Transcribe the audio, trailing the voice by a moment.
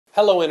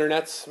Hello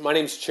internets, my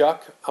name's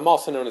Chuck, I'm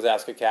also known as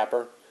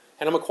AskACapper,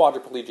 and I'm a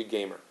quadriplegic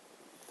gamer.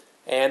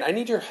 And I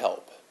need your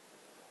help.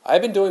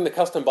 I've been doing the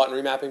custom button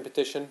remapping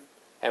petition,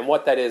 and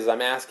what that is, I'm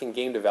asking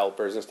game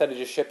developers, instead of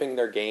just shipping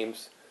their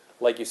games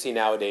like you see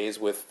nowadays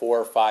with 4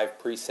 or 5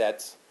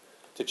 presets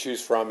to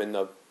choose from in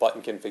the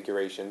button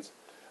configurations,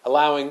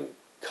 allowing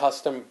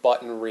custom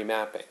button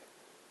remapping,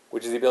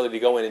 which is the ability to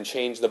go in and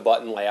change the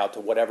button layout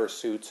to whatever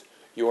suits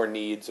your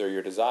needs or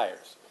your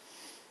desires.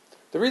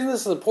 The reason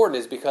this is important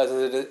is because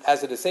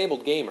as a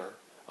disabled gamer,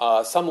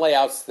 some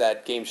layouts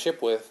that games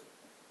ship with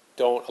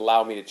don't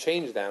allow me to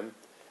change them.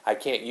 I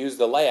can't use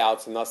the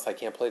layouts and thus I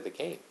can't play the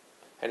game.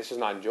 And it's just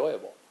not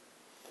enjoyable.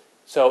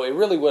 So it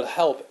really would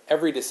help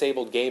every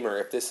disabled gamer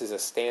if this is a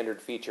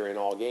standard feature in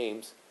all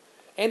games.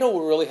 And it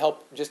will really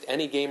help just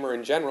any gamer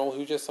in general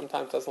who just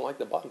sometimes doesn't like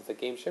the buttons that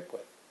games ship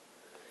with.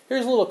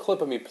 Here's a little clip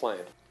of me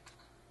playing.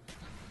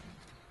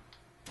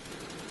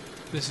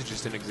 This is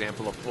just an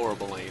example of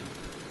horrible aim.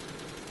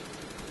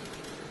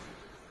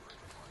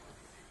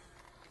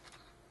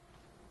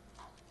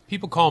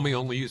 People call me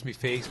Only Use Me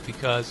Face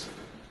because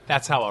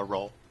that's how I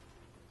roll.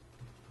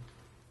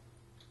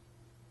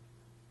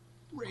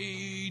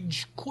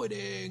 Rage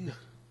quitting.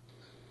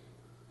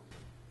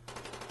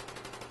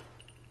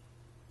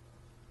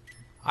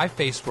 I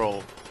face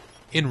roll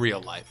in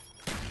real life.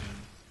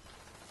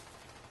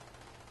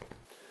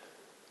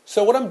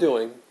 So what I'm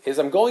doing is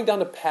I'm going down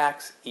to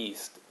PAX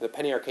East, the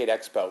Penny Arcade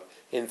Expo,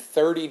 in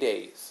 30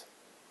 days.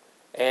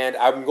 And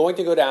I'm going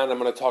to go down and I'm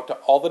going to talk to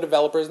all the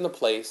developers in the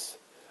place.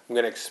 I'm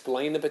going to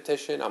explain the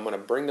petition. I'm going to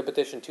bring the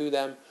petition to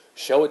them,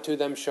 show it to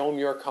them, show them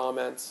your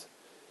comments.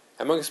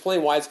 I'm going to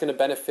explain why it's going to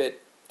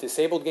benefit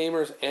disabled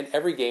gamers and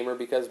every gamer,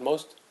 because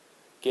most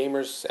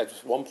gamers at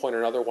one point or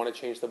another want to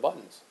change the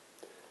buttons.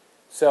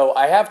 So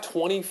I have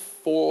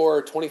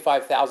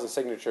 25,000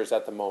 signatures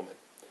at the moment.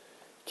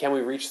 Can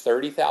we reach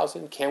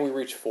 30,000? Can we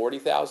reach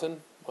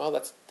 40,000? Well,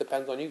 that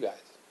depends on you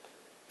guys,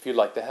 if you'd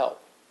like to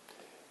help.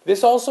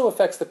 This also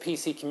affects the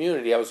PC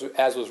community,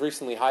 as was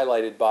recently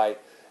highlighted by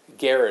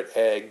Garrett,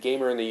 a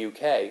gamer in the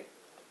UK,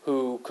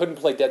 who couldn't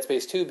play Dead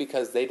Space 2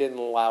 because they didn't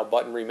allow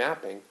button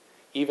remapping,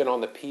 even on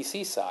the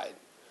PC side.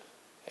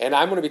 And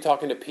I'm going to be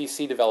talking to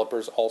PC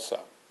developers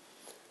also.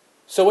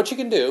 So what you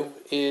can do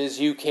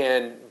is you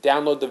can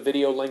download the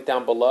video link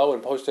down below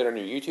and post it on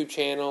your YouTube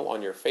channel,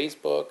 on your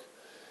Facebook,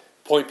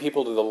 point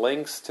people to the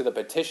links to the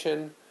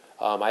petition.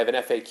 I have an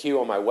FAQ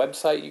on my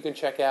website you can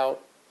check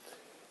out.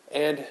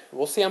 And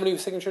we'll see how many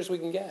signatures we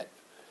can get.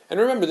 And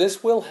remember,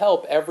 this will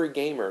help every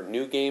gamer.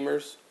 New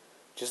gamers,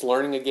 just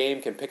learning a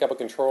game, can pick up a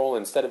control.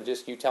 Instead of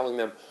just you telling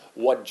them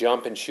what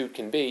jump and shoot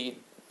can be,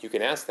 you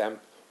can ask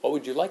them, what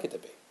would you like it to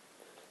be?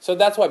 So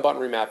that's why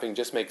button remapping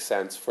just makes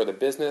sense for the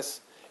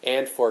business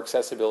and for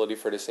accessibility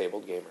for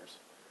disabled gamers.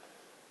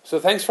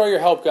 So thanks for all your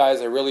help, guys.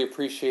 I really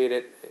appreciate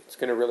it. It's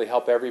going to really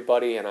help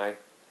everybody, and I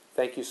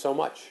thank you so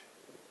much.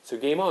 So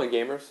game on,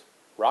 gamers.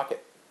 Rock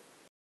it.